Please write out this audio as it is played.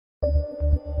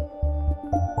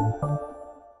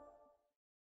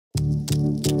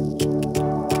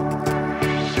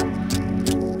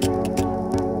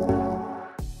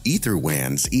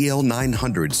EtherWan's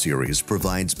EL900 series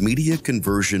provides media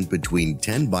conversion between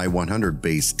 10 by 100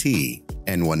 base T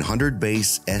and 100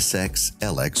 base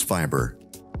SX-LX fiber.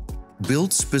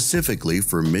 Built specifically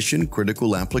for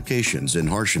mission-critical applications in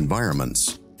harsh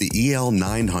environments, the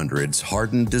EL900's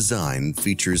hardened design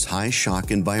features high shock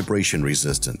and vibration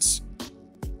resistance,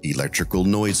 electrical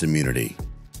noise immunity,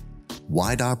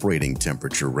 wide operating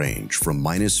temperature range from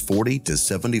 -40 to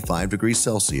 75 degrees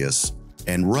Celsius,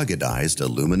 and ruggedized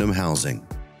aluminum housing.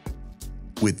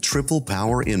 With triple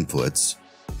power inputs,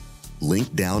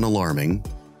 link down alarming,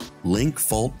 link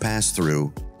fault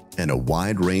pass-through, and a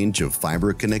wide range of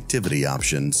fiber connectivity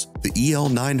options, the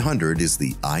EL900 is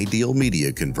the ideal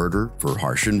media converter for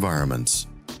harsh environments.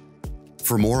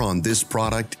 For more on this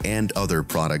product and other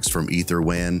products from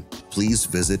EtherWAN, please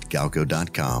visit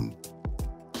galco.com.